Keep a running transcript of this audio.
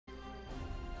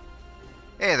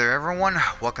Hey there everyone,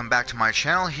 welcome back to my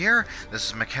channel here. This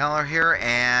is McKellar here,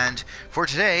 and for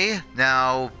today,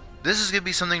 now this is going to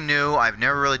be something new. I've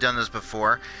never really done this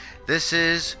before. This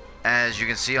is, as you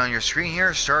can see on your screen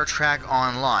here, Star Trek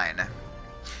Online.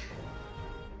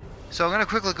 So I'm going to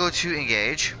quickly go to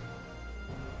Engage.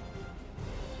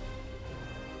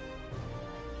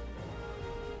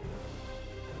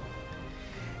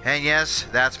 And yes,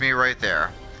 that's me right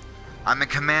there. I'm in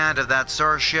command of that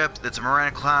starship. That's a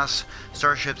Miranda class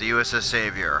starship, the USS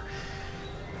Savior.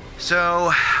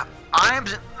 So,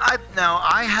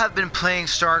 I have been playing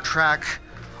Star Trek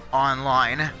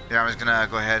Online. There, I'm just gonna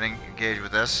go ahead and engage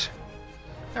with this.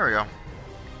 There we go.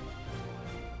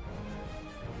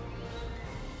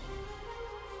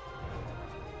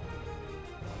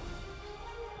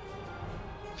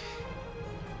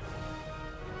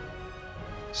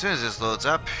 As soon as this loads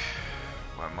up,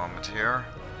 one moment here.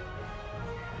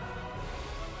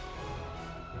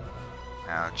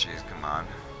 Oh, jeez, come on.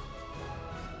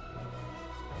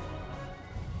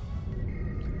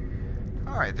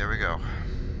 Alright, there we go.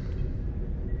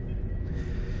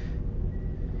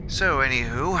 So,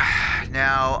 anywho,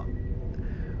 now,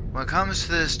 when it comes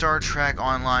to the Star Trek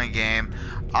Online game,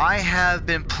 I have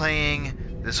been playing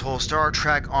this whole Star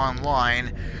Trek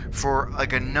Online for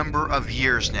like a number of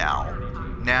years now.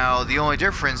 Now, the only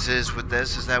difference is with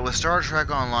this is that with Star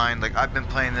Trek Online, like, I've been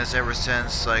playing this ever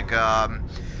since, like,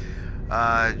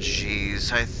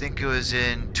 geez, I think it was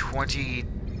in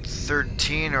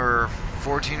 2013 or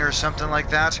 14 or something like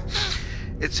that.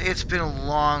 It's been a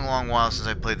long while since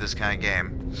I played this kind of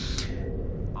game.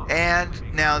 And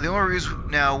now the only reason,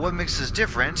 now what makes this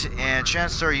different, and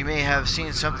chances are you may have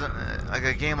seen something like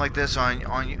a game like this on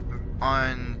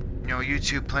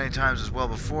YouTube plenty of times as well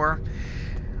before.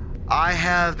 I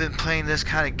have been playing this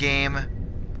kind of game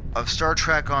of Star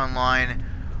Trek Online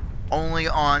only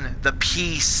on the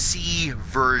PC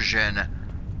version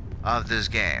of this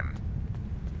game.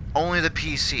 Only the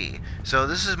PC. So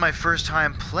this is my first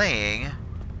time playing.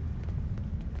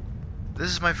 This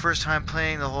is my first time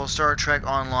playing the whole Star Trek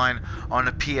Online on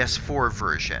a PS4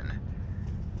 version.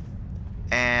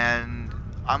 And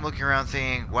I'm looking around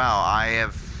thinking, wow, I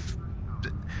have...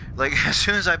 Like, as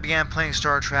soon as I began playing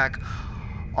Star Trek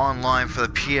Online for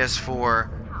the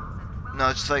PS4, no,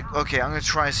 it's like, okay, I'm going to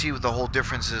try and see what the whole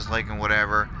difference is like and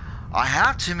whatever. I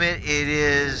have to admit,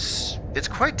 it's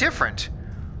quite different.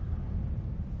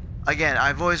 Again,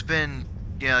 I've always been,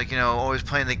 always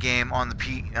playing the game on the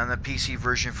PC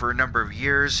version for a number of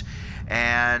years,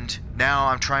 and now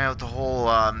I'm trying out the whole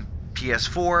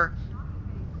PS4.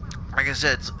 Like I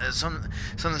said, some of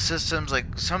the systems,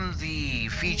 like some of the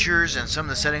features and some of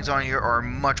the settings on here are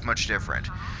much different.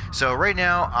 So right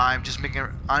now I'm just making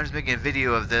a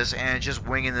video of this and just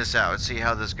winging this out, see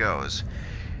how this goes.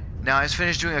 Now I just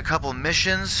finished doing a couple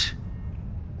missions.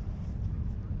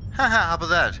 Haha, how about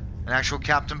that? An actual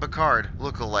Captain Picard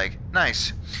look-alike.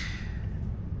 Nice.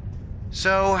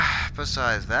 So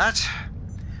besides that,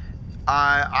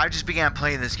 I just began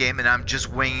playing this game and I'm just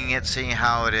winging it, seeing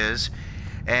how it is.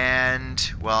 And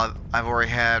well, I've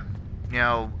already had,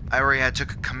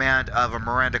 took a command of a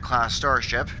Miranda class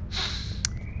starship.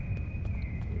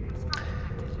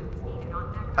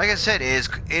 Like I said,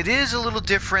 it is a little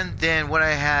different than what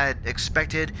I had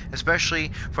expected,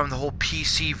 especially from the whole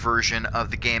PC version of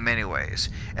the game anyways.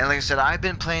 And like I said, I've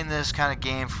been playing this kind of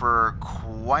game for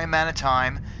quite a amount of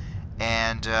time,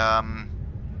 and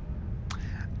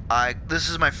this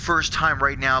is my first time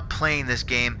right now playing this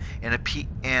game in a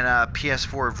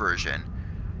PS4 version.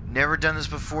 Never done this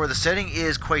before. The setting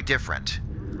is quite different,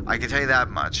 I can tell you that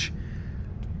much.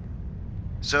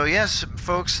 So yes,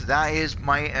 folks, that is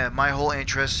my whole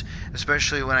interest,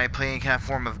 especially when I play any kind of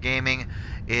form of gaming,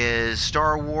 is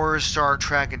Star Wars, Star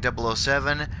Trek, and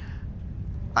 007.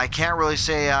 I can't really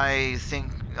say I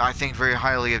think very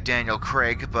highly of Daniel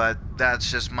Craig, but that's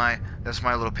just my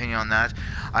little opinion on that.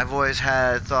 I've always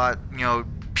had thought,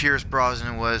 Pierce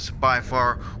Brosnan was by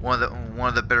far one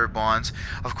of the better Bonds.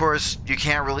 Of course, you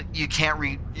can't really beat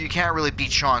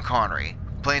Sean Connery.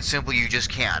 Plain and simple, you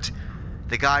just can't.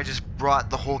 The guy just brought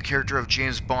the whole character of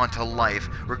James Bond to life,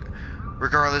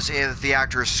 regardless if the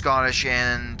actor is Scottish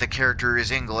and the character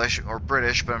is English or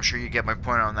British, but I'm sure you get my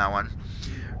point on that one.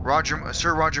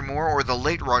 Sir Roger Moore, or the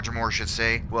late Roger Moore, should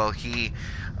say. Well,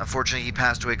 unfortunately he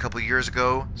passed away a couple of years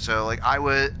ago. So like I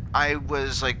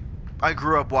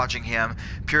grew up watching him.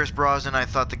 Pierce Brosnan, I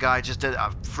thought the guy just did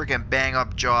a freaking bang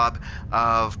up job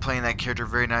of playing that character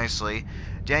very nicely.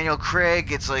 Daniel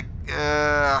Craig, it's like,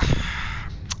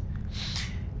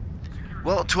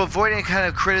 well, to avoid any kind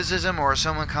of criticism or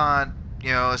someone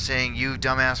you know, saying you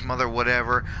dumbass mother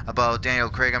whatever about Daniel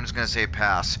Craig, I'm just gonna say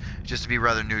pass, just to be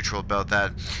rather neutral about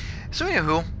that. So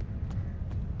anywho,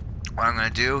 what I'm gonna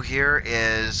do here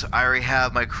is I already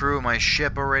have my crew, my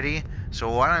ship already. So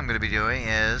what I'm gonna be doing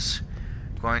is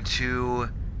going to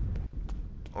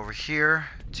over here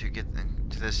to get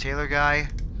to this tailor guy.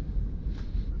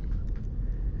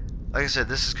 Like I said,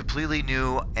 this is completely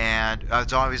new, and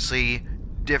it's obviously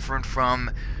different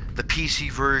from the PC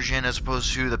version as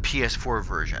opposed to the PS4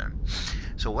 version.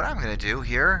 So what I'm gonna do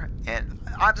here, and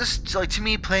I'm just like, to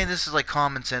me, playing this is like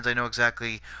common sense. I know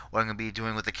exactly what I'm gonna be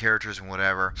doing with the characters and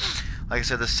whatever. Like I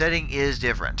said, the setting is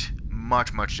different,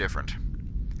 much different.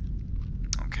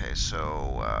 Okay,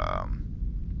 so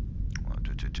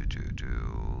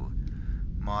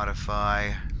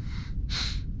modify.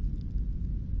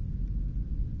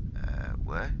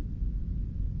 What?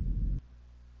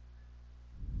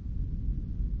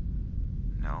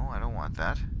 No, I don't want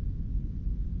that.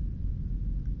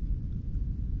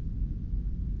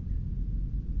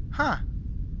 Huh.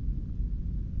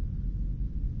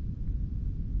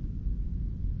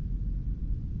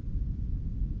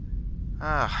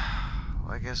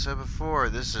 Like I said before,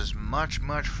 this is much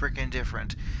freaking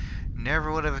different.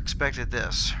 Never would have expected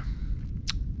this.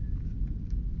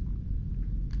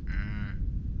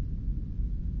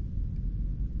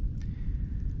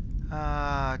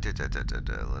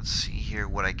 Let's see here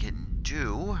what I can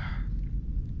do.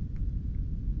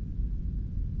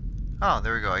 Oh,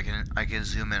 there we go. I can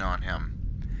zoom in on him.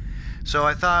 So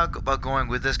I thought about going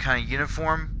with this kind of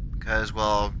uniform because,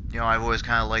 well, you know, I've always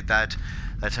kind of liked that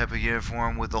type of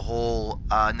uniform with the whole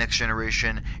next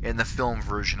generation in the film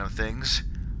version of things.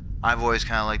 I've always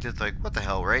kind of liked it. Like, what the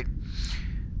hell, right?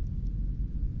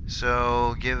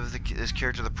 So give this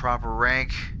character the proper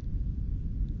rank.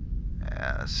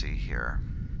 Let's see here.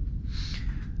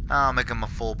 I'll make him a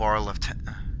full bar lieutenant.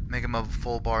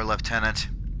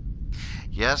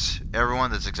 Yes,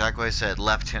 everyone, that's exactly what I said.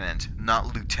 Lieutenant,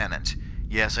 not lieutenant.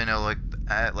 Yes, I know.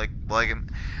 I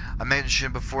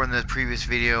mentioned before in the previous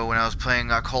video when I was playing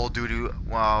Call of Duty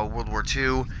World War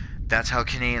II. That's how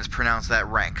Canadians pronounce that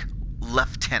rank,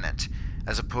 lieutenant,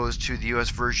 as opposed to the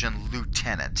U.S. version,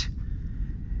 lieutenant.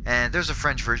 And there's a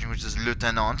French version which is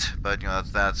lieutenant, but you know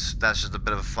that's just a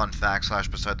bit of a fun fact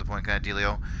 / beside the point kind of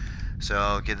dealio. So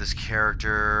I'll give this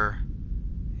character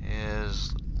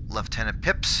is Lieutenant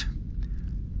Pips.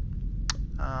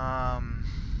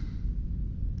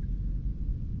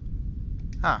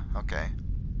 Okay.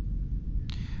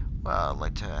 Well, I'd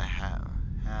like to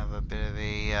have a bit of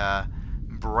a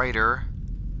brighter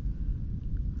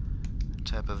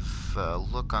type of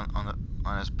look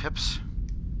on his pips.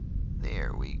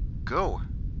 There we go.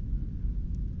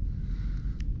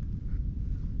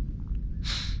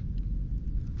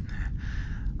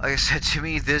 Like I said, to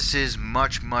me, this is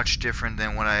much different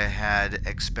than what I had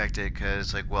expected.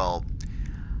 Because, like, well,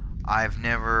 I've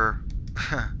never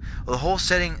the whole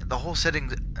settings of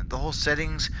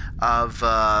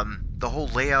the whole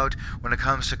layout when it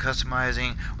comes to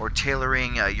customizing or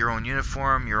tailoring your own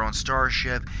uniform, your own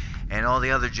starship, and all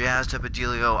the other jazz type of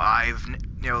dealio. I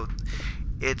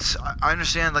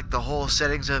understand like the whole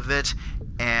settings of it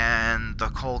and the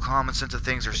whole common sense of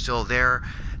things are still there.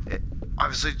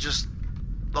 Obviously, just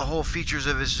the whole features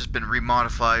of it's just been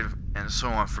remodified and so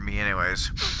on for me,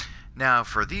 anyways. Now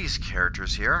for these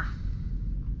characters here.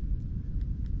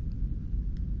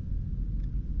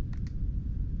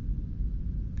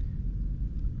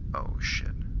 Oh shit.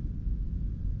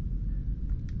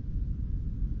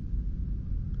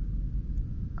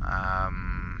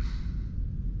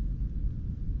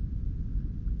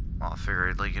 Well, I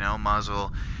figured, like, you know, might as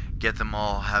well get them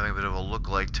all having a bit of a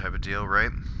look-alike type of deal,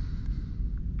 right?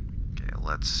 Okay,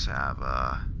 let's have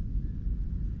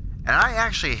and I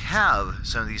actually have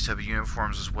some of these type of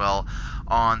uniforms as well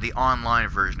on the online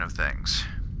version of things.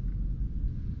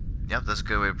 Yep, that's a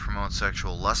good way to promote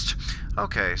sexual lust.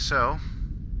 Okay, so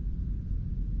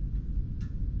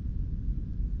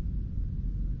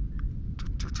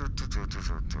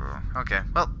okay,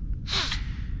 well,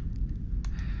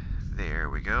 there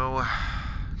we go.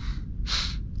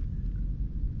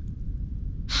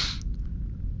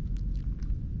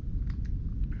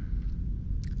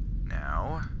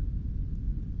 Now,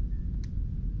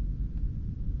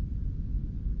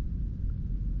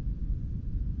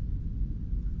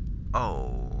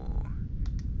 oh,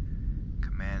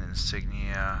 command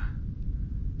insignia.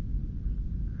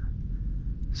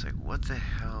 It's like, what the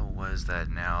hell was that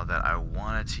now that I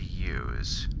wanted to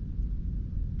use?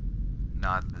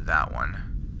 Not that one.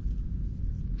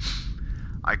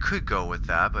 I could go with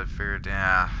that, but figured,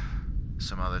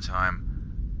 some other time.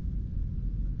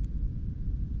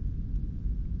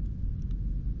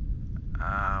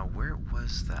 Where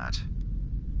was that?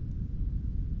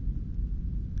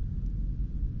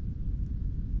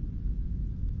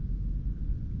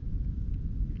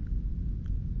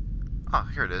 Oh,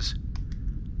 here it is.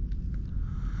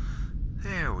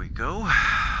 There we go.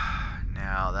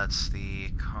 Now that's the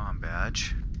comm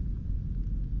badge.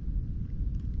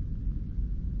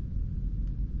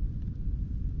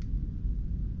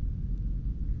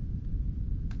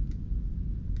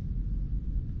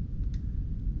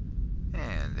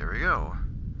 And there we go.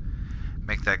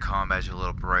 Make that comm badge a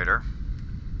little brighter.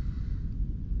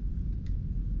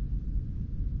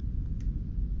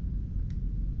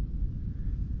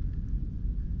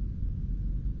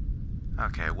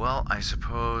 Okay, well, I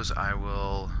suppose I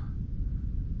will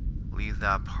leave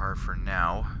that part for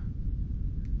now.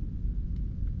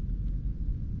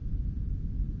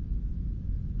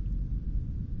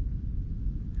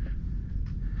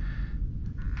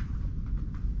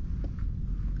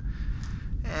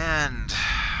 And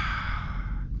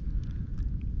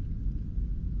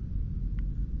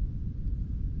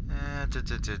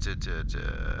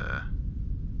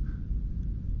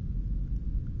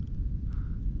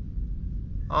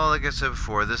oh, like I said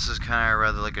before, this is kind of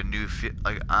rather like a new,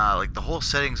 like the whole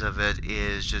settings of it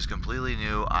is just completely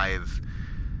new. I've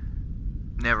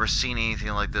never seen anything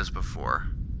like this before.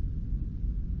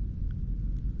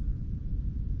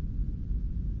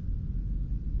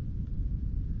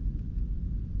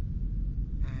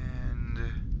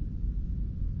 And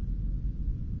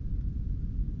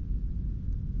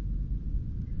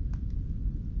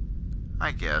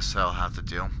I guess I'll have to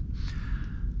do.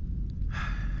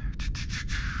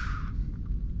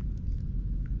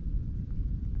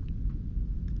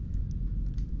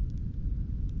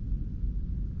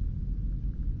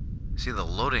 See, the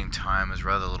loading time is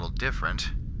rather a little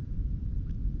different.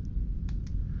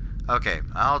 Okay,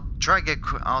 I'll try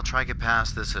to get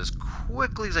past this as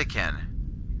quickly as I can.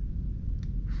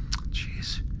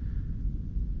 Jeez.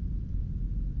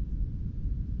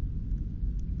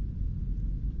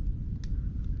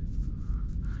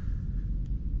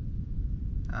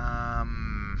 Oh.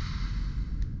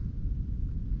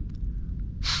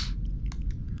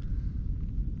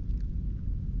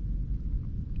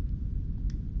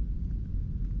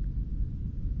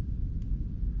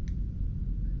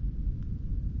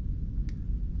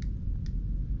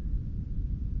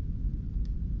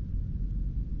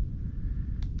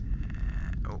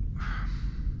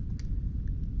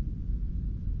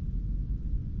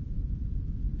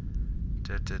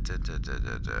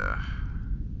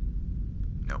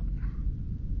 Nope.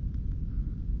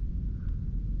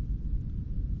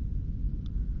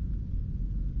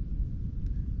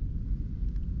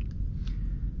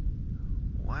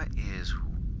 What is...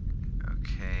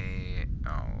 Okay,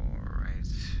 alright.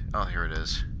 Oh, here it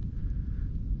is.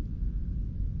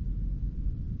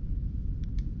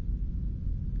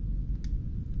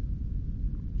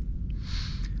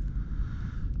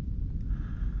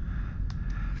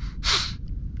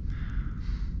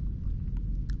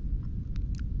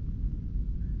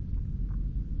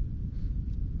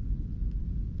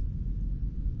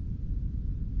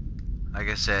 Like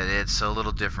I said, it's a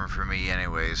little different for me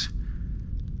anyways.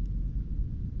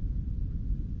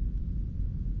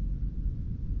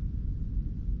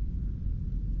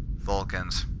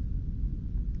 Vulcans.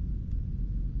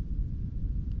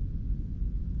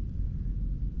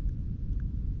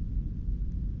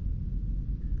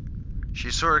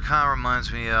 She sort of kind of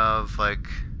reminds me of, like...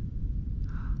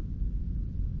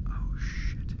 Oh,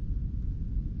 shit.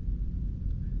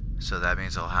 So that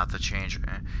means I'll have to change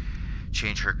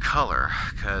her color,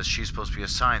 because she's supposed to be a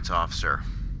science officer.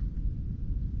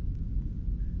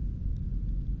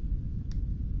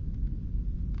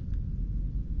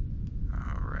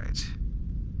 Alright.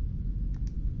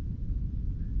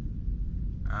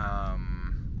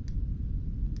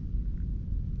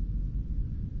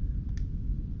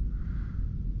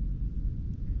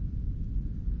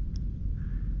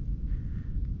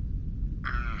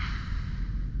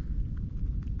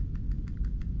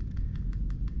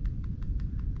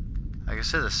 Like I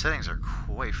said, the settings are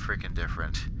quite freaking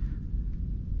different,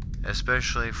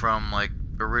 especially from like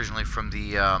originally from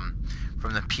the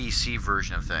PC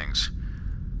version of things.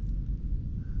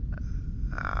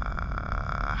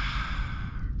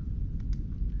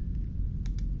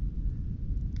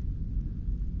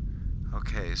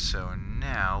 Okay, so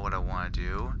now what I want to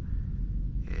do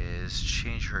is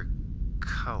change her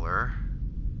color.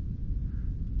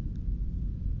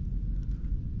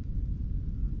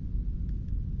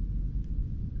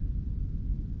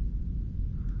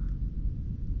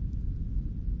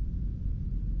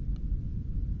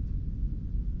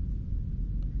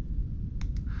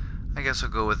 I guess I'll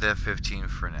go with F15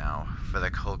 for now, for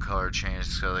that whole color change.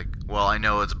 So like, well, I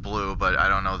know it's blue, but I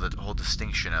don't know the whole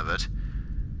distinction of it.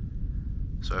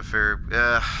 So I figure,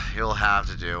 he'll have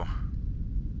to do.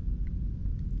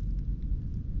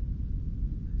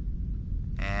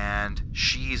 And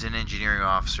she's an engineering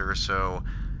officer, so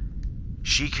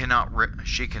she cannot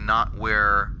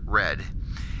wear red.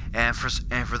 And for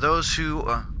those who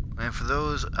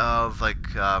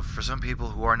for some people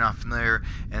who are not familiar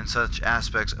in such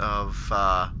aspects of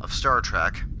Star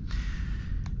Trek,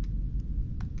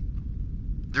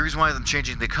 the reason why I'm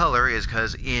changing the color is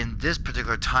because in this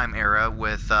particular time era,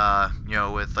 with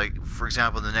with like, for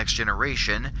example, the Next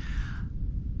Generation,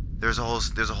 there's a whole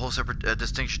separate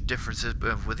distinction differences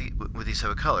with these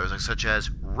type of colors, like such as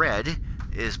red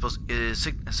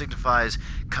signifies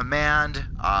command,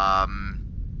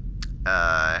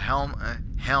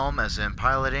 helm as in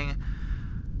piloting.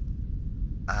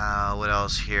 What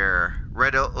else here?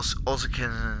 Red also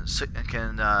can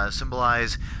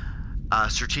symbolize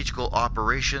strategical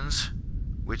operations,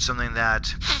 which is something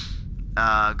that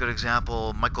good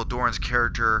example, Michael Dorn's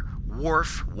character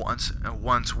Worf once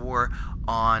wore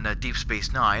on Deep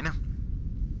Space Nine.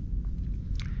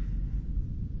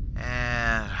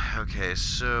 And okay,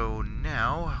 so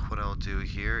now what I'll do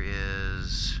here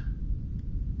is,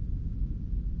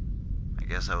 I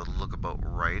guess I would look about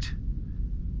right.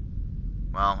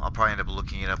 Well, I'll probably end up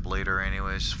looking it up later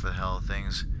anyways, just for the hell of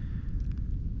things.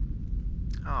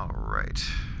 Alright.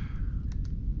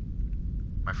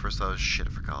 My first thought was, shit, I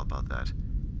forgot about that.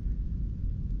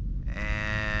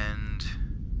 And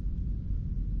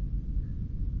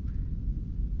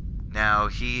now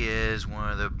he is one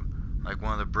of the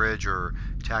bridge or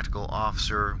tactical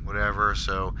officer, whatever,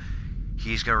 so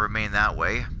he's gonna remain that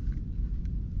way.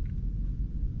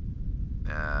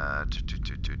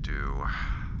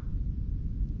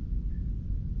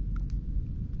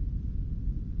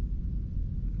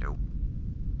 Nope.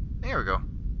 There we go.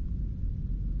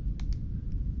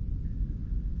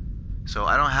 So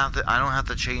I don't have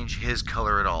to change his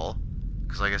color at all,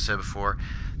 because like I said before,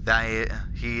 that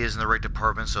he is in the right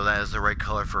department, so that is the right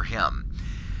color for him.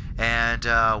 And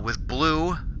with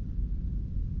blue,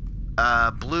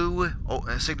 blue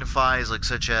signifies like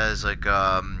such as like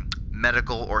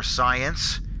medical or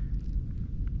science.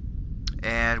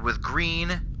 And with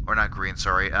green, or not green,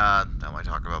 sorry, what am I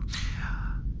talking about?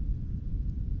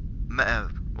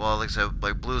 Well, like I said,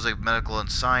 like blue is like medical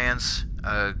and science.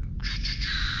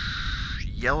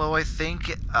 Yellow, I think,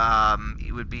 it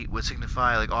would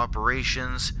signify like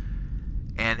operations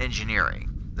and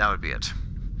engineering. That would be it.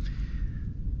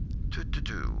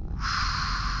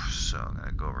 So I'm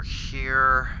gonna go over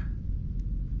here.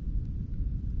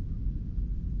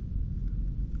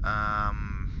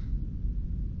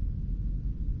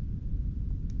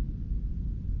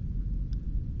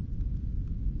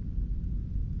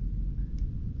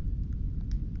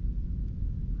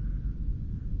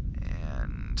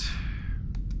 And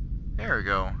there we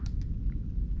go.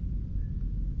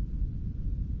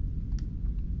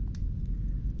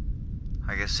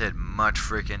 Like I said, much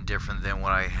freaking different than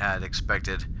what I had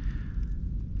expected.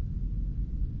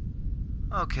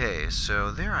 Okay,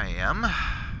 so there I am.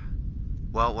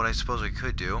 Well, what I suppose I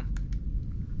could do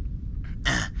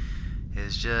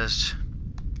is just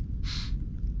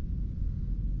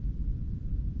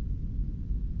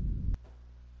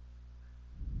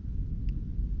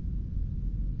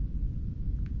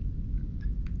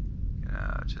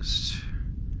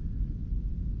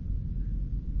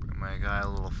bring my guy a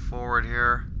little forward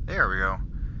here. There we go.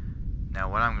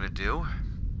 Now what I'm going to do,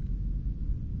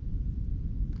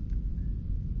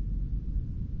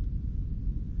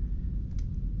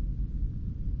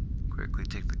 quickly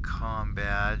take the comm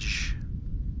badge.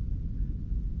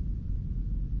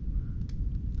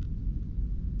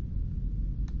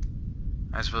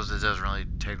 I suppose it doesn't really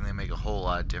technically make a whole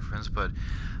lot of difference, but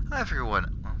I figure why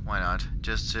not?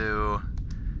 Just to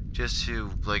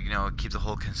like, you know, keep the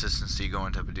whole consistency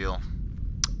going type of deal.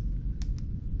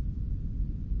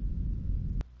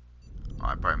 Oh,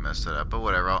 I probably messed it up, but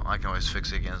whatever. I can always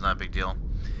fix it again. It's not a big deal.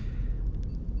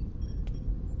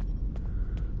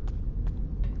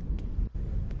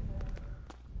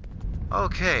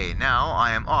 Okay, now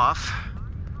I am off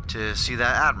to see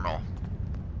that admiral.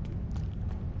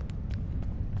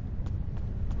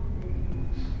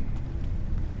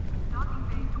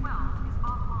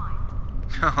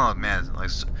 Oh man, like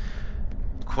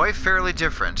quite fairly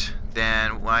different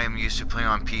than what I am used to playing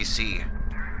on PC.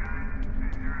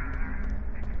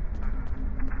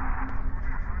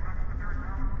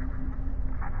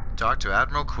 Talk to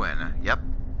Admiral Quinn. Yep,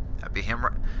 that'd be him.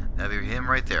 That'd be him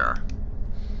right there.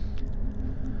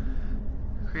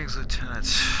 Greetings, Lieutenant.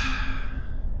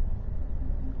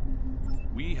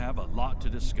 We have a lot to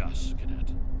discuss,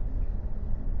 Cadet.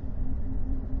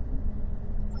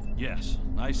 Yes,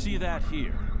 I see that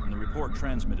here, in the report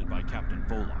transmitted by Captain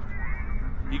Volok.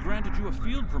 He granted you a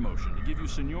field promotion to give you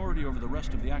seniority over the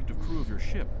rest of the active crew of your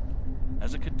ship.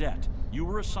 As a cadet, you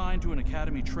were assigned to an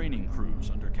Academy training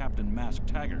cruise under Captain Mask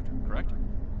Taggart, correct?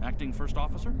 Acting First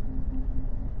Officer?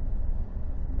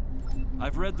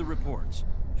 I've read the reports.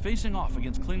 Facing off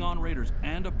against Klingon raiders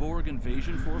and a Borg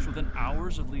invasion force within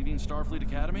hours of leaving Starfleet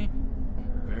Academy?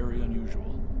 Very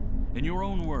unusual. In your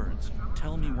own words,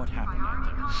 tell me what happened out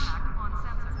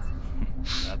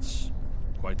there. That's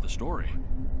quite the story.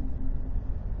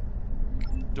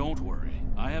 Don't worry.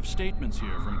 I have statements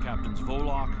here from Captains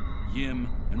Volok, Yim,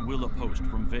 and Willa Post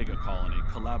from Vega Colony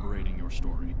collaborating your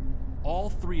story. All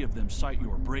three of them cite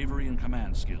your bravery and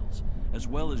command skills, as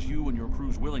well as you and your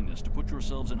crew's willingness to put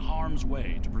yourselves in harm's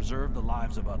way to preserve the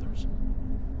lives of others.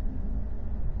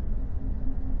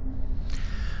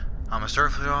 I'm a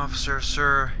Starfleet officer,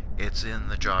 sir. It's in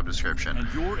the job description. And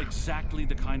you're exactly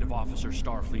the kind of officer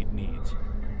Starfleet needs.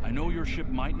 I know your ship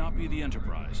might not be the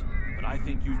Enterprise, but I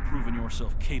think you've proven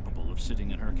yourself capable of sitting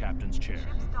in her captain's chair.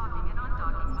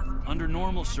 Under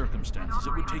normal circumstances,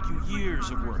 it would take you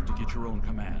years of work to get your own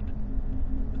command.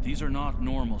 But these are not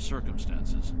normal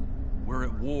circumstances. We're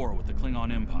at war with the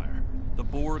Klingon Empire. The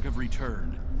Borg have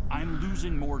returned. I'm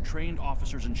losing more trained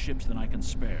officers and ships than I can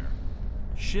spare.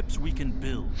 Ships we can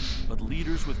build, but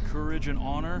leaders with courage and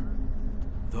honor,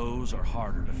 those are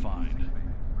harder to find.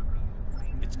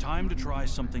 It's time to try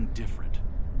something different.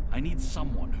 I need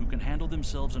someone who can handle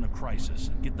themselves in a crisis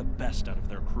and get the best out of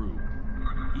their crew.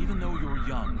 Even though you're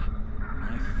young,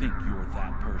 I think you're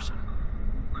that person.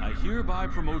 I hereby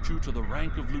promote you to the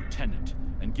rank of lieutenant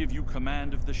and give you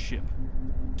command of the ship.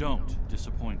 Don't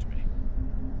disappoint me.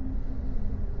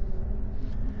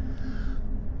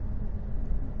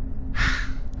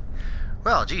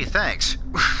 Well, gee, thanks.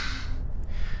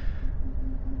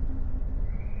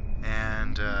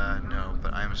 And, no,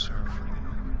 but I'm sorry.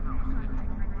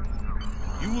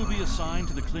 You will be assigned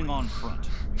to the Klingon front.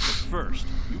 But first,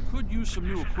 you could use some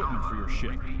new equipment for your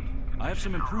ship. I have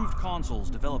some improved consoles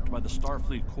developed by the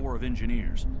Starfleet Corps of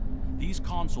Engineers. These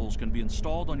consoles can be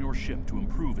installed on your ship to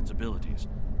improve its abilities.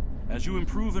 As you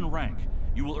improve in rank,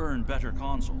 you will earn better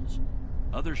consoles.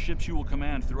 Other ships you will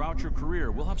command throughout your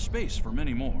career will have space for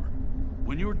many more.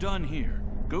 When you're done here,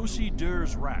 go see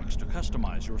Durr's racks to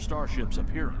customize your starship's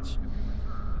appearance.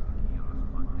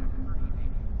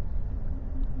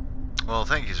 Well,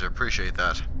 thank you, sir. Appreciate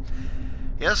that.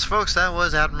 Yes, folks, that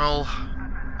was Admiral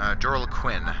Jorl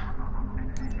Quinn.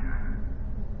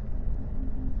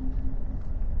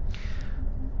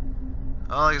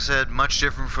 Well, like I said, much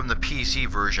different from the PC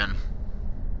version.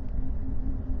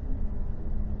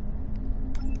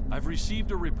 I've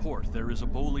received a report there is a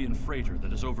Bolian freighter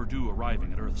that is overdue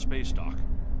arriving at Earth Space Dock.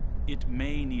 It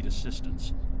may need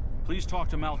assistance. Please talk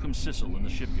to Malcolm Sissel in the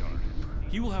shipyard.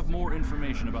 He will have more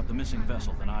information about the missing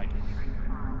vessel than I do.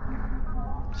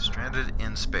 Stranded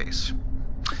in space.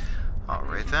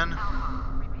 Alright then.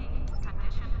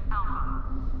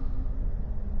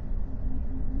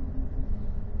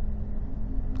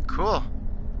 Cool.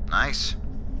 Nice.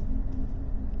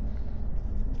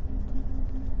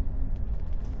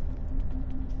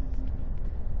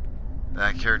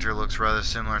 That character looks rather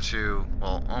similar to,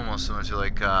 well, almost similar to,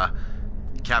 like,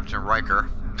 Captain Riker.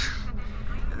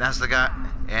 And that's the guy,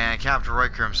 and Captain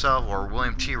Riker himself, or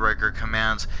William T. Riker,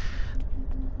 commands,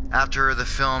 after the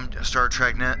film Star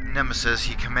Trek Nemesis,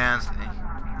 he commands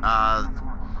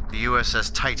the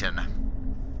USS Titan.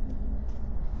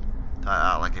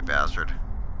 Like a bastard.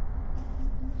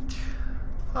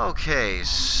 Okay,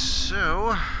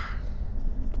 so...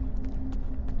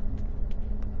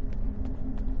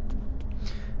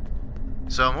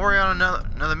 So I'm already on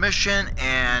another mission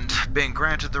and been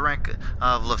granted the rank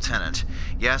of lieutenant.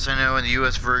 Yes, I know in the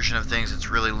U.S. version of things it's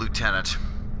really lieutenant.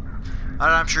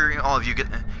 I'm sure all of you get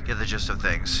the gist of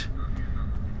things.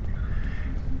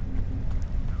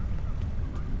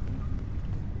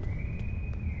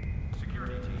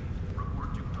 Security team,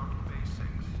 report to docking bay 6.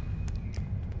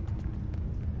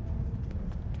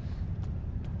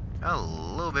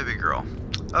 Hello, baby girl.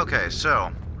 Okay,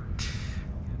 so...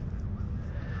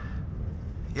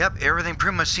 Yep, everything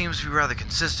pretty much seems to be rather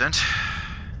consistent.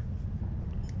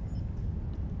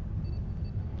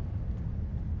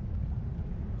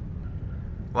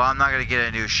 Well, I'm not going to get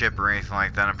a new ship or anything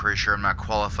like that. I'm pretty sure I'm not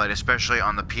qualified, especially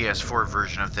on the PS4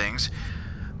 version of things.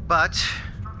 But,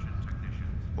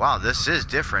 wow, this is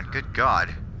different. Good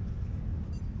God.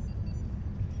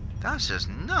 That's just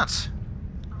nuts.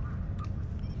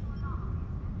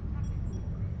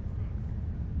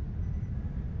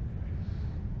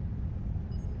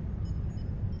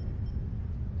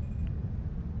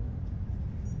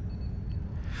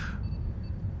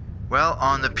 Well,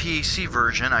 on the PC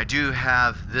version, I do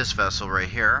have this vessel right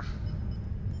here.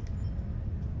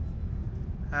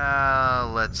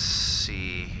 Let's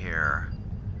see here.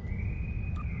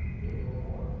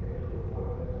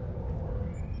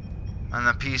 On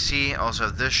the PC, I also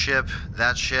have this ship,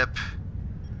 that ship.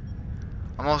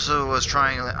 I'm also was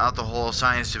trying out the whole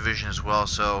science division as well,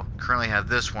 so currently have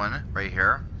this one right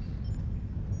here.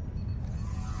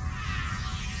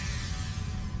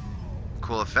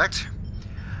 Cool effect.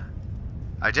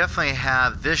 I definitely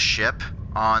have this ship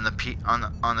on the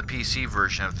PC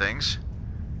version of things,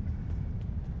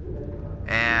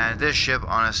 and this ship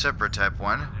on a separate type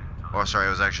one. Oh, sorry,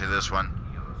 it was actually this one.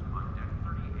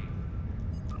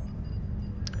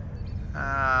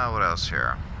 What else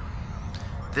here?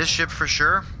 This ship for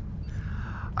sure.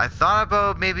 I thought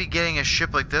about maybe getting a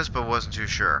ship like this, but wasn't too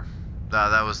sure.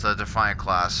 That was the Defiant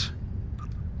class.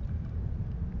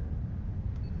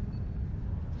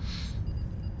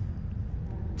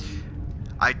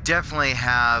 I definitely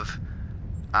have,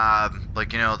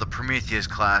 like, you know, the Prometheus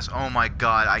class. Oh my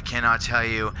god, I cannot tell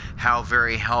you how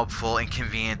very helpful and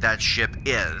convenient that ship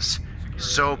is.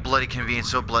 So bloody convenient,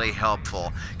 so bloody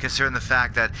helpful. Considering the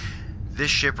fact that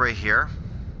this ship right here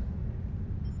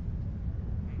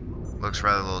looks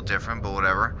rather a little different, but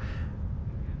whatever.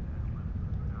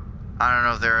 I don't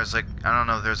know if there's like,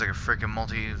 a freaking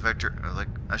multi-vector, like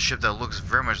a ship that looks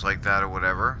very much like that or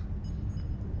whatever.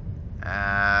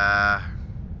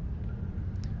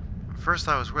 First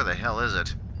thought was, where the hell is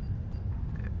it?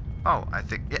 Oh, I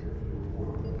think, yeah.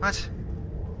 What?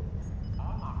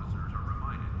 All officers are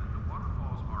reminded that the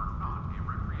waterfalls are not a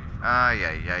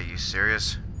recreational. Yeah, you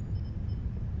serious?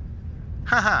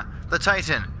 Haha, the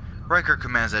Titan! Riker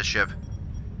commands that ship.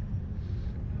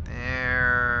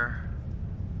 There.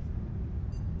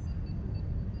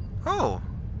 Oh.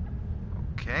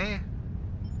 Okay.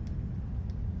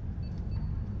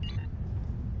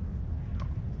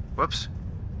 Whoops.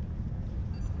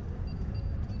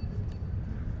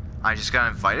 I just got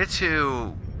invited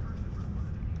to...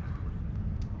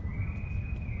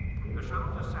 The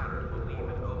shuttle to Saturn will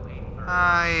leave at 08:30.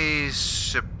 I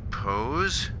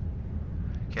suppose.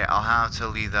 Okay, I'll have to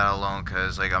leave that alone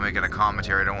because, like, I'm making a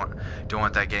commentary. I don't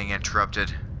want that getting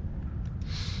interrupted.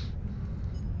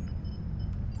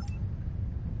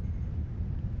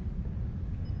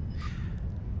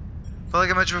 But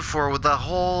like I mentioned before, with the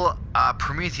whole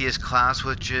Prometheus class,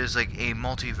 which is like a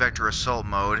multi-vector assault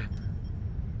mode,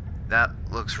 that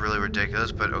looks really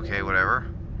ridiculous, but okay, whatever.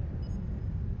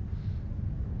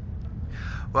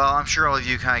 Well, I'm sure all of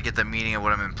you kind of get the meaning of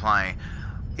what I'm implying.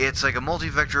 It's like a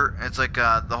multi-vector. It's like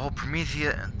the whole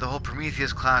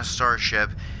Prometheus class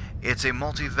starship. It's a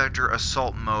multi-vector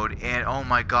assault mode, and oh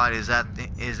my god, is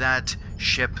that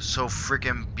ship so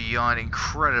freaking beyond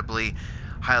incredibly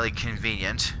highly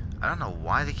convenient. I don't know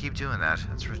why they keep doing that.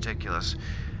 That's ridiculous.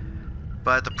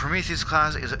 But the Prometheus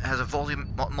class has a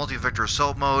multi-vector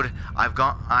assault mode.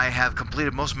 I have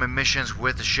completed most of my missions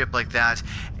with a ship like that,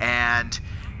 and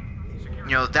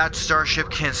you know, that starship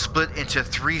can split into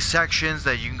 3 sections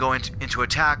that you can go into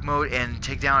attack mode and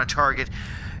take down a target,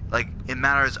 like, in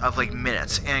matters of like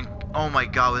minutes. And oh my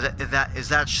god, is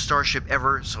that starship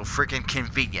ever so freaking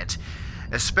convenient?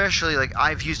 Especially, like,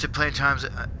 I've used it plenty of times,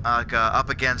 up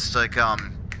against like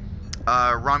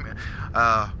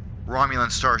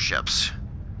Romulan starships,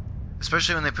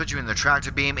 especially when they put you in the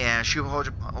tractor beam and shoot a whole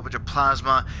bunch of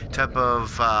plasma type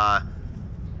of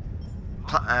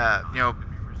you know,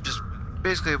 just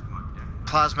basically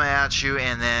plasma at you,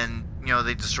 and then, you know,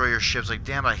 they destroy your ships. Like,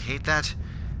 damn, I hate that.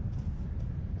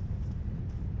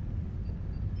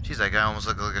 Jeez, that guy almost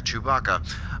looked like a Chewbacca.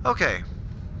 Okay.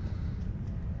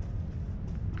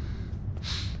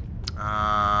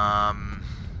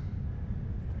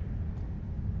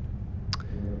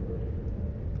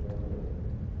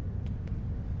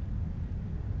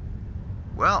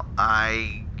 Well,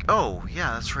 oh,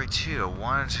 yeah, that's right, too. I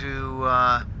wanted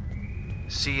to,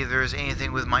 see if there's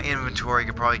anything with my inventory I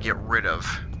could probably get rid of.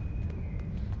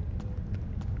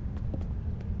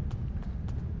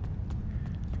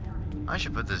 I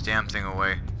should put this damn thing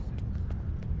away.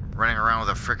 Running around with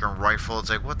a freaking rifle, it's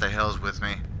like, what the hell is with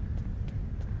me?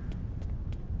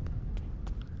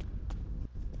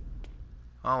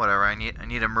 Oh, whatever, I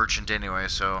need a merchant anyway,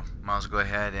 so might as well go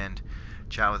ahead and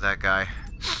chat with that guy.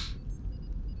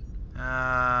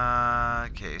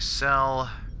 Okay, sell.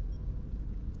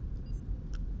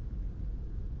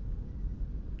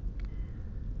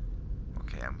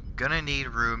 Okay, I'm gonna need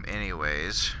room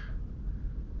anyways.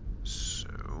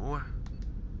 So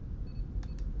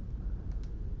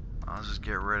I'll just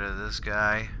get rid of this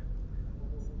guy.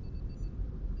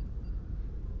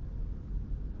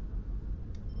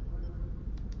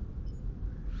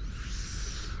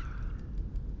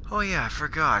 Oh yeah, I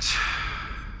forgot.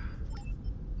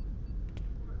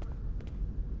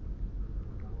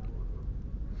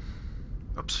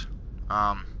 Oops.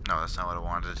 No, that's not what I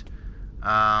wanted.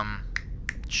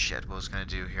 Shit, what was I gonna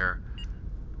do here?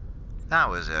 That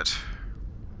was it.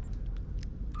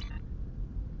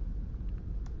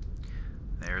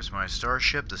 There's my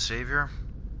starship, the Savior.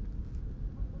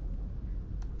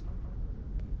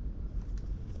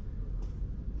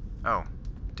 Oh,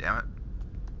 damn it.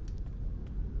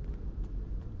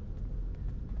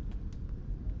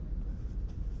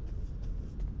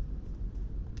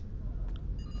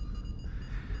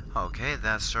 Okay,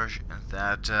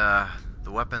 the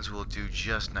weapons will do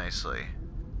just nicely.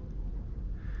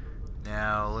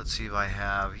 Now, let's see if I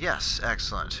have... Yes,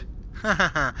 excellent.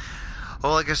 Well,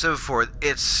 like I said before,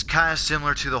 it's kind of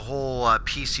similar to the whole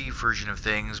PC version of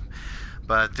things,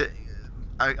 but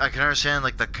I can understand,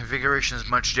 like, the configuration is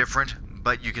much different,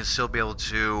 but you can still be able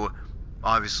to,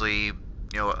 obviously, you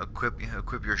know, equip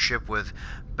your ship with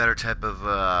better type of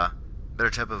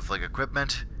like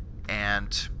equipment,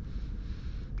 and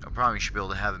probably should be able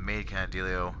to have it made kind of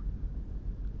dealio.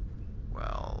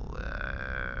 Well,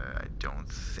 I don't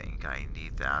think I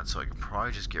need that, so I can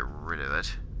probably just get rid of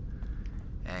it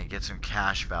and get some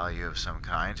cash value of some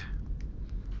kind.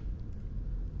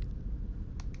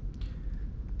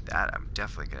 That I'm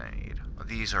definitely gonna need.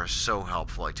 These are so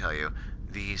helpful, I tell you.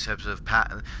 These types of they're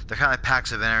kind of like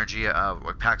packs of energy,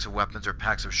 or packs of weapons, or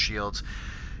packs of shields.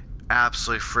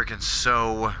 Absolutely freaking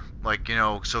so, like, you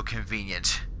know, so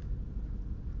convenient.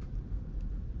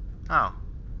 Oh.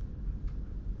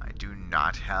 I do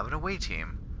not have an away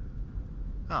team.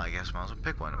 Well, I guess I might as well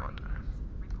pick one. Report to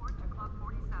Club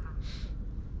 47.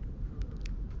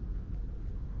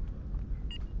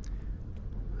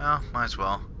 Well, might as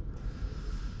well.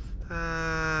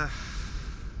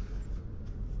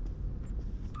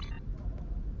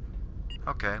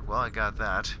 Okay, well, I got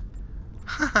that.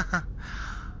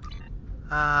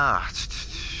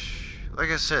 Like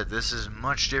I said, this is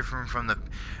much different from the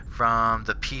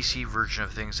PC version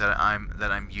of things that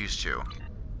I'm used to.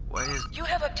 What is... You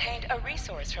have obtained a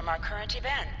resource from our current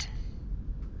event.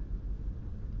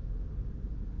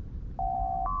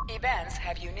 Events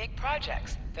have unique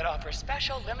projects that offer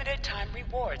special limited time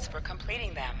rewards for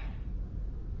completing them.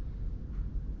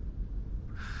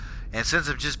 And since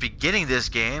I'm just beginning this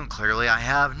game, clearly I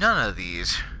have none of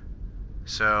these.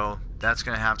 So that's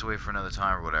gonna have to wait for another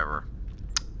time or whatever.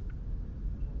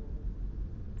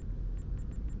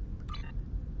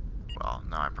 Well,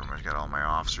 now I pretty much got all my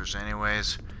officers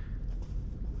anyways.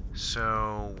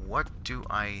 So what do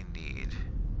I need?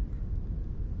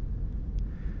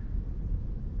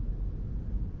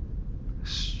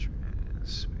 Stranded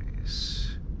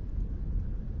space.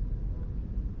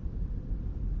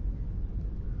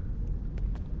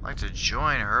 I'd like to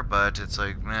join her, but it's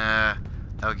like, nah,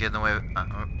 that would get in the way.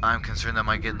 I'm concerned that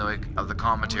might get in the way of the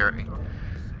commentary.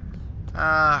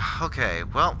 Okay,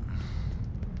 well,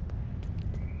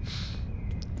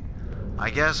 I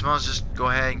guess I'll just go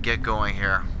ahead and get going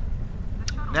here.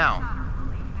 Now,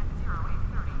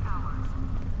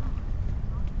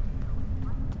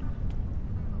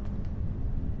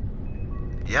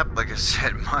 yep, like I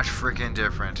said, much freaking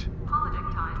different.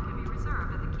 Holodeck time can be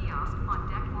reserved at the kiosk on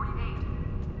deck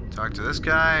 48. Talk to this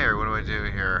guy, or what do I do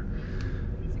here?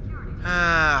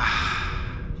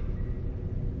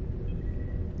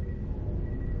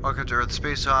 Welcome to Earth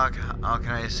Space Hawk. How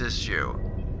can I assist you?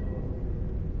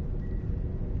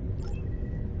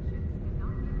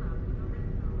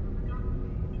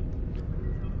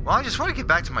 Well, I just want to get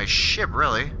back to my ship,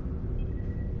 really.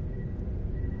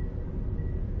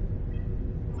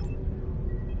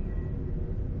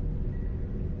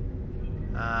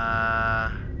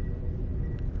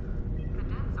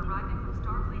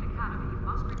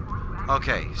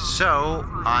 Okay, so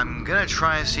I'm gonna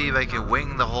try and see if I can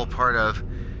wing the whole part of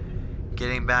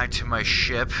getting back to my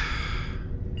ship.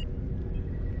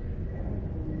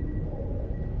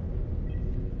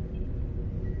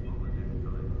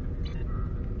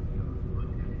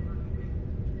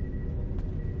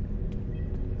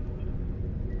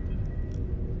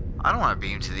 I don't want to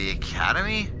beam to the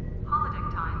Academy.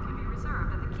 Holodeck time can be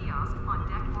reserved at the kiosk on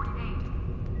deck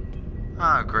 48.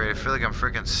 Oh, great. I feel like I'm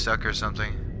freaking stuck or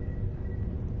something.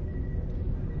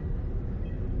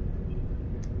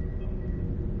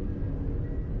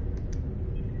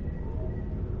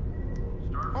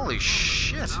 Holy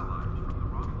shit.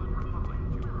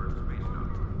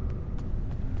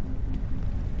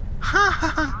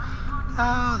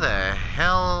 How the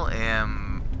hell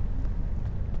am...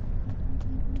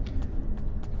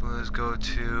 Let's go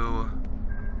to...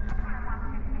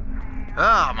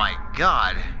 Oh my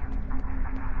god.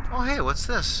 Oh, hey, what's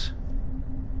this?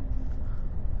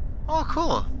 Oh,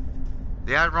 cool.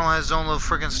 The Admiral has his own little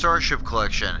freaking starship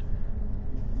collection.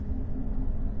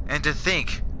 And to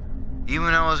think, even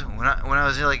when I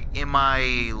was like in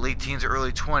my late teens or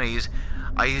early 20s,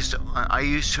 I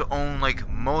used to own like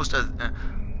most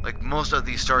of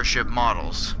these starship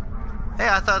models. Hey,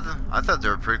 I thought they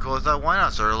were pretty cool. I thought, why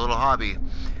not start a little hobby?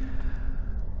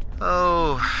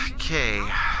 Okay.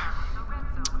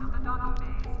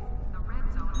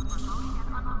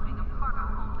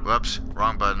 Whoops,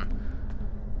 wrong button.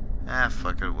 Ah,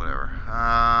 fuck it, whatever.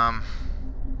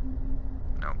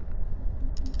 No.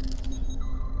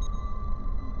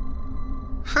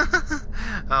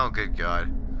 Oh, good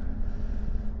God.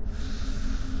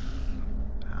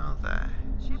 How the...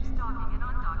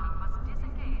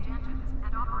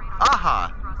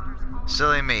 Aha!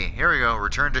 Silly me. Here we go.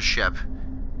 Return to ship.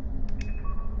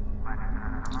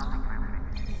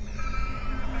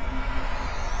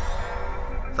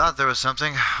 Thought there was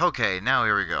something. Okay, now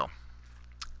here we go.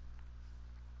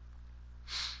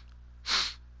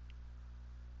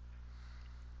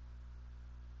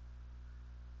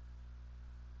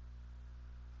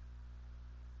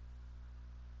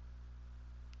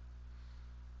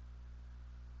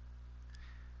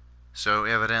 So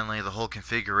evidently the whole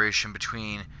configuration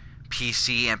between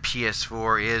PC and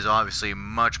PS4 is obviously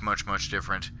much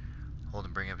different. Hold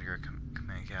and bring up your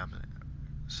command cabinet.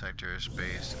 Sector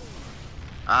space.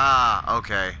 Ah,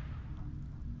 okay.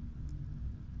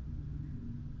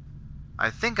 I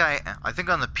think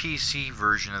on the PC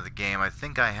version of the game, I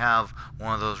think I have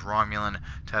one of those Romulan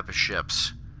type of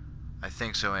ships. I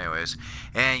think so, anyways.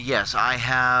 And yes, I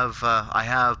have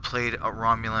played a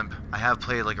Romulan. I have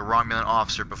played like a Romulan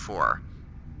officer before.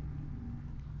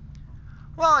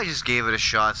 Well, I just gave it a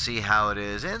shot, see how it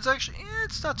is, and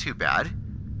it's not too bad.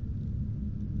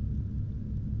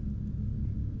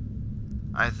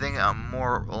 I think I'm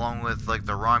more along with like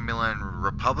the Romulan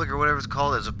Republic or whatever it's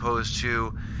called, as opposed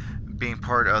to being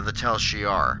part of the Tal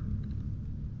Shiar.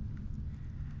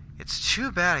 It's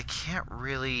too bad I can't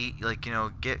really, like, you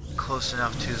know, get close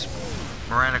enough to this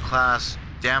Miranda class.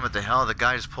 Damn it, the hell, the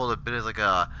guy just pulled a bit of like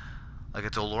a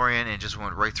DeLorean and just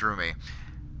went right through me.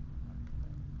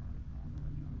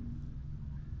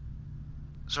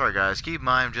 Sorry guys, keep in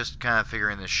mind I'm just kind of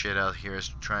figuring this shit out here.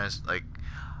 Trying to, like,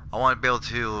 I want to be able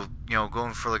to, you know,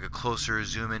 going for like a closer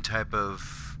zoom in type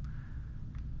of...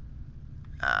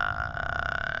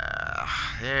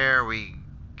 there we...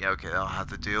 Okay, that'll have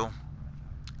to do.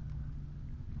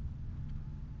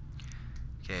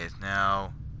 Okay, it's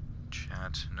now...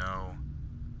 Chat, no.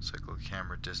 Cycle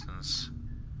camera distance.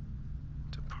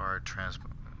 Depart,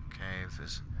 transport... Okay,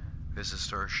 visit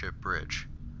Starship Bridge.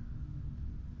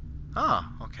 Oh,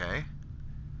 okay.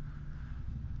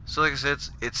 So like I said,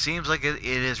 it seems like it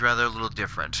is rather a little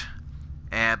different,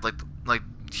 and like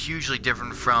hugely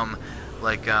different from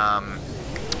like from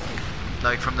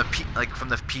the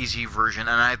PC version.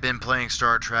 And I've been playing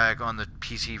Star Trek on the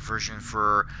PC version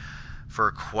for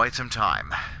quite some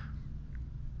time.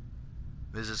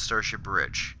 Visit Starship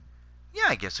Bridge. Yeah,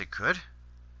 I guess it could.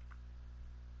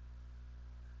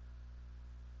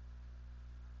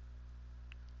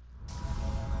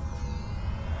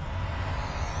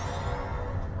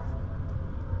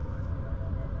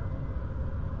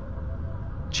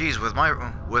 Jeez, with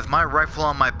my rifle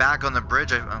on my back on the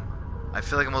bridge, I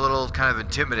feel like I'm a little kind of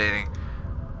intimidating.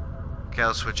 Okay,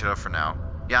 I'll switch it up for now.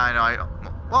 Yeah, I know.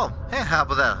 Well, hey, how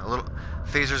about that? A little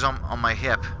phasers on my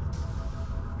hip.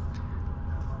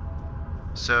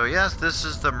 So yes, this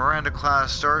is the Miranda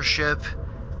class starship.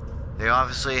 They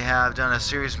obviously have done a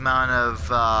serious amount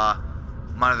of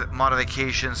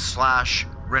modifications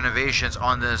 / renovations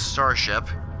on this starship.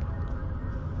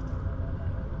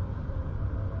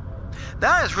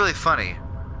 That is really funny.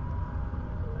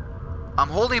 I'm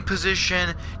holding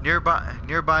position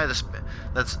nearby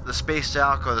the space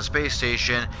dock or the space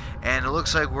station, and it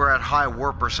looks like we're at high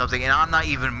warp or something, and I'm not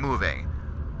even moving.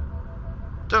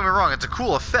 Don't get me wrong, it's a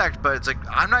cool effect, but it's like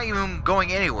I'm not even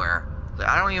going anywhere. Like,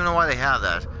 I don't even know why they have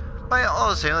that. But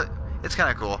all the same, it's kind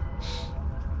of cool.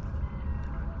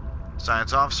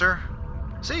 Science officer.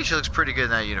 See, she looks pretty good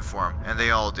in that uniform, and they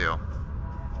all do.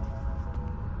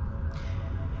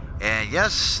 And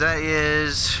yes, that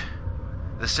is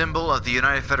the symbol of the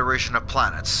United Federation of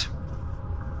Planets.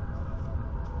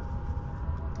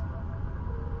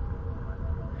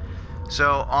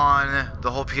 So on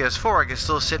the whole PS4, I can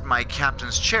still sit in my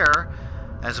captain's chair,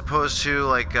 as opposed to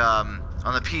like on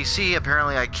the PC,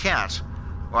 apparently I can't.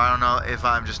 Or I don't know if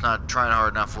I'm just not trying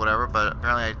hard enough, whatever, but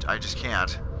apparently I just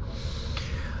can't.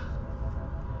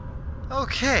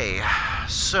 Okay,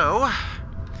 so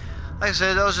like I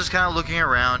said, I was just kind of looking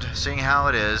around, seeing how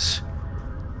it is.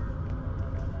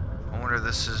 I wonder if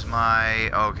this is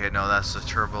my... Okay, no, that's the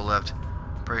turbo lift.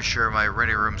 Pretty sure my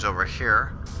ready room's over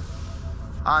here.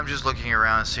 I'm just looking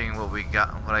around, seeing what we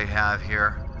got, what I have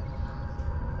here.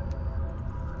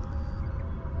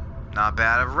 Not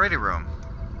bad of a ready room.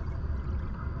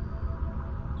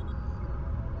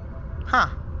 Huh.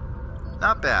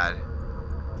 Not bad.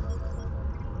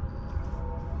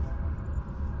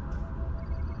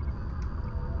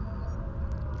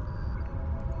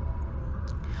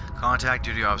 Contact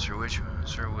duty officer, which,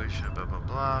 blah, blah,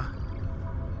 blah.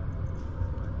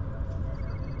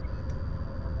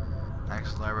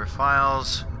 Next, library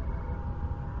files.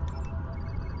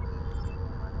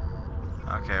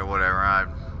 Okay, whatever.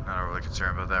 I'm not really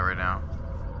concerned about that right now.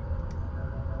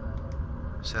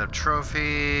 Set up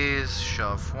trophies.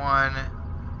 Shelf 1.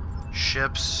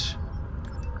 Ships.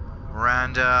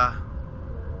 Miranda.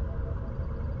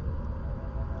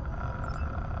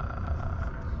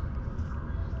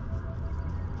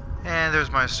 And there's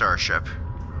my starship.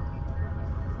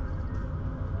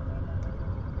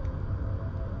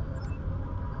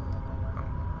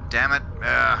 Damn it.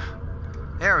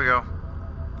 There we go.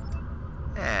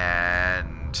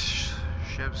 And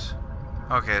ships.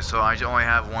 Okay, so I only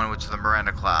have one, which is the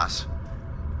Miranda class.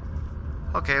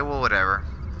 Okay, well, whatever.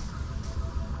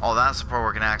 Oh, that's the part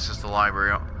where we can access the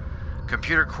library.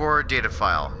 Computer core data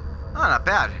file. Oh, not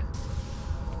bad.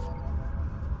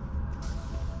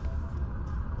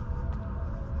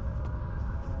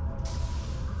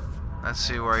 Let's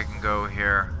see where I can go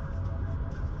here.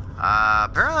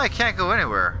 Apparently I can't go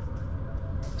anywhere.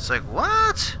 It's like,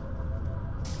 what?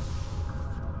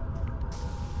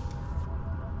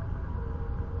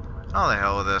 Oh, the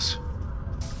hell with this.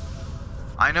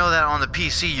 I know that on the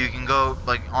PC you can go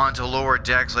like onto lower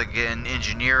decks, like in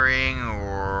engineering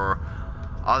or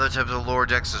other types of lower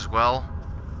decks as well.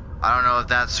 I don't know if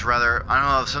that's rather, I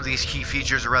don't know if some of these key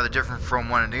features are rather different from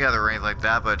one and the other or anything like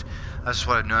that, but that's just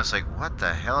what I've noticed. Like, what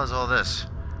the hell is all this?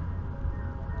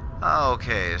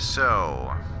 Okay,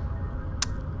 so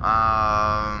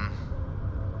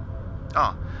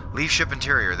oh, leave ship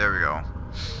interior. There we go.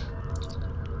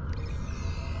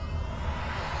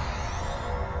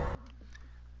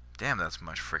 Damn, that's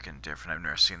much freaking different. I've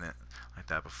never seen it like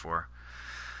that before.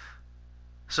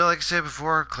 So, like I said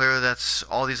before, clearly that's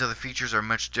all these other features are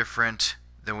much different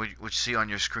than what you see on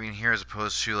your screen here, as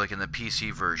opposed to like in the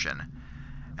PC version.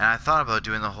 And I thought about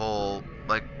doing the whole,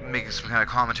 like, making some kind of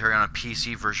commentary on a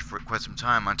PC version for quite some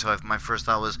time, until my first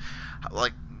thought was,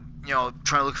 like, you know,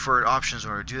 trying to look for options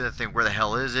in order to do that thing. Where the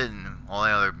hell is it? And all the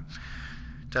other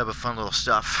type of fun little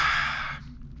stuff.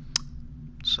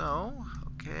 So,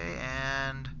 okay,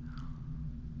 and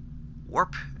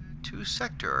warp to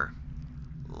sector.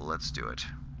 Let's do it.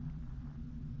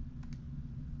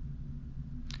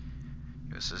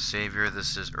 This is Savior,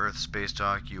 this is Earth Space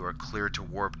Dock. You are clear to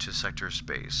warp to sector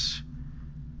space.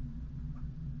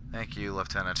 Thank you,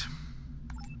 Lieutenant.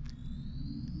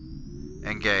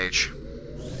 Engage.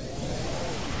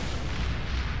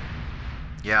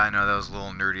 Yeah, I know that was a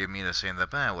little nerdy of me to say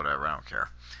that, but whatever, I don't care.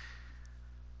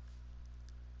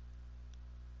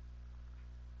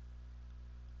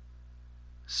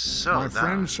 So my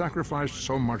friend sacrificed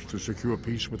so much to secure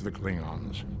peace with the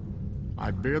Klingons. I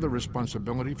bear the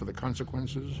responsibility for the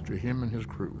consequences to him and his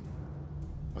crew.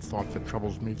 A thought that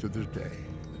troubles me to this day.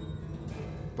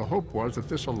 The hope was that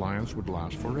this alliance would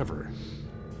last forever.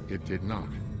 It did not.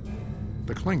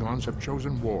 The Klingons have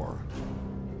chosen war.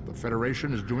 The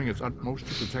Federation is doing its utmost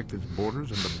to protect its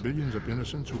borders and the billions of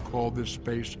innocents who call this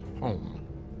space home.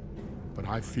 But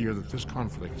I fear that this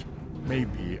conflict may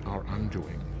be our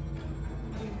undoing.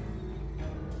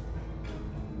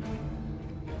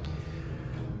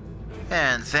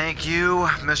 And thank you,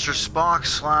 Mr. Spock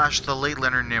 / the late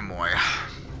Leonard Nimoy.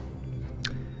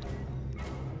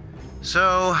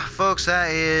 So, folks, that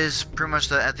is pretty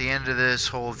much at the end of this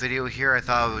whole video here. I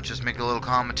thought I would just make a little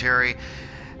commentary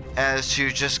as to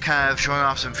just kind of showing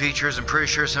off some features. I'm pretty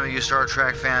sure some of you Star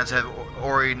Trek fans have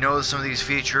already know some of these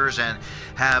features and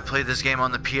have played this game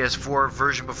on the PS4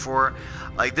 version before.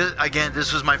 Like this, again,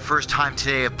 this was my first time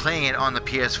today of playing it on the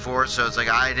PS4, so it's like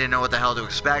I didn't know what the hell to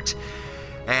expect.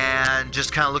 And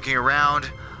just kind of looking around,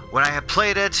 when I had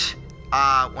played it,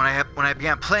 when I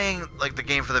began playing like the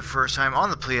game for the first time on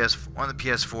the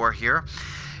PS4 here,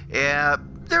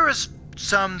 there was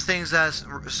some things that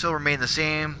still remain the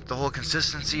same. The whole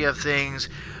consistency of things,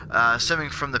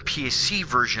 stemming from the PC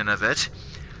version of it.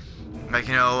 Like,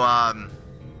 you know,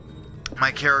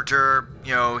 my character,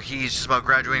 you know, he's just about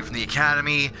graduating from the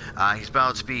academy. He's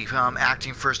about to become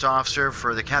acting first officer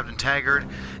for the Captain Taggart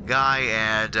guy,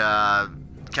 and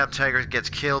Captain Tiger gets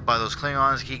killed by those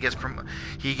Klingons, he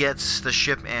gets the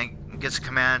ship and gets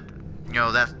command, you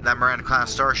know, that Miranda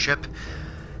class starship,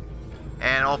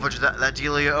 and all bunch of that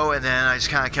dealio. And then I just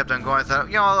kind of kept on going. I thought,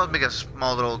 you know, I'll make a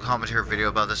small little commentary video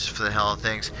about this for the hell of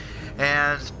things,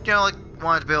 and you know, like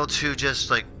wanted to be able to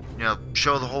just like, you know,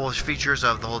 show the whole features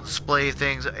of the whole display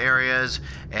things, areas,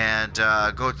 and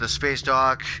go to the space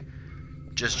dock,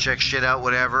 just check shit out,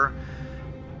 whatever.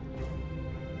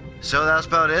 So that's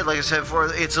about it. Like I said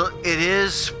before, it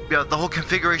is, you know, the whole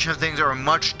configuration of things are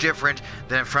much different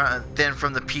than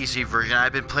from the PC version.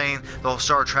 I've been playing the whole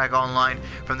Star Trek Online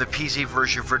from the PC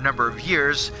version for a number of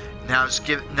years. Now it's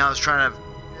trying to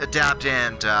adapt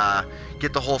and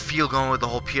get the whole feel going with the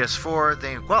whole PS4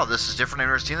 thing. Wow, this is different. I've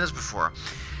never seen this before.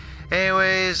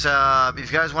 Anyways,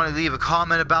 if you guys want to leave a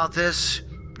comment about this,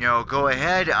 you know, go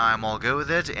ahead. I'm all good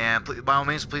with it. And by all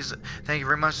means, please, thank you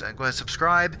very much. Go ahead and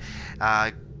subscribe.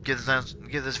 Give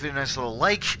this video a nice little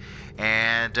like.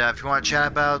 And if you want to chat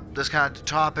about this kind of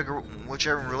topic or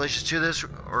whichever in relation to this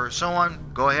or so on,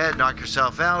 go ahead, knock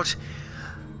yourself out.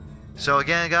 So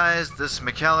again, guys, this is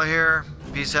McKellar here.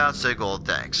 Peace out. Stay gold.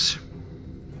 Thanks.